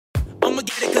I'ma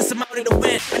get it cause I'm out of the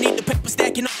wind. I need the paper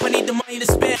stacking up, I need the money to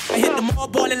spend. I hit the mall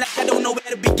ballin' like I don't know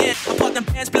where to begin. I pop them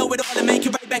pants, blow it all and make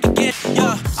it right back again.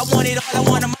 Yeah, I want it all, I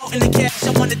want them out in the cash.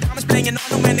 I want the diamonds playing on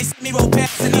them and they see me roll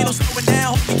past. And ain't no slowing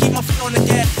down, hope me keep my foot on the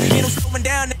gas. Ain't no slowing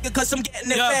down, nigga, cause I'm getting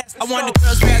it fast. I want the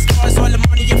girls, fast cars, all the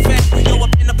money and fat. Yo,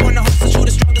 I've been up on the hustle, shoot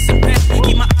the struggles and pain.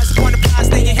 Keep my eyes upon the prize,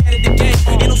 stay ahead of the game.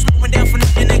 Ain't no slowing down for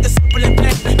nothing, nigga, simple and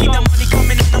plain. Keep that money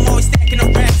coming in, I'm always stacking the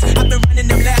racks. I've been running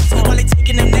them laps, while they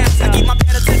taking them naps. I keep my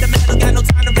pedal to the metal, got no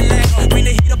time to relax. Bring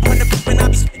the heat up on the beat and I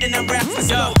be spitting them raps. Let's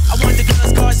go. I want the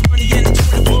girls, cars, money, and the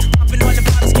jewelry. Popping all the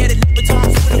bottles, get it lit with Tom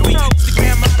Foolery.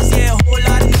 Instagram models, yeah, a whole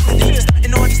lot of nudity.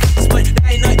 Starting all these things, but that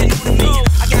ain't nothing new to me.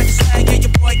 I got the swag, yeah,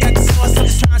 your boy got the sauce. I'm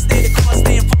just trying to stay the course,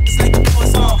 staying focused like the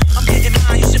boss. I'm getting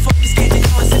mine, you should focus, getting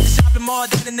yours. At the shopping mall,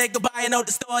 then the nigga buying out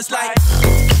the stores like.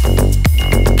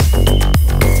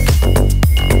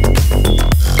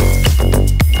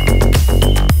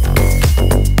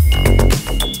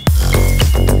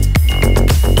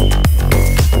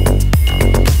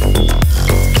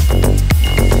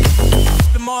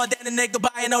 Then the nigga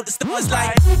buying out the stores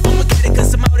like. I'ma get it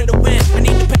cause I'm out of the wind. I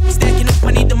need the paper stacking up,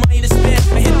 I need the money to spend.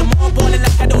 I hit the mall ballin'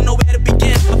 like I don't know where to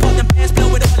begin. I pop them pants,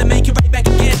 blow it all and make it right back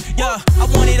again. Yeah, I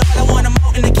want it all, I want them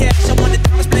out in the cash. I want the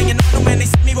diamonds playing on them and they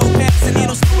see me roll past. And ain't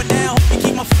no slowing down, hope me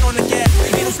keep my foot on the gas.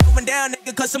 Ain't no slowing down,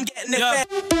 nigga, cause I'm getting it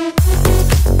fast.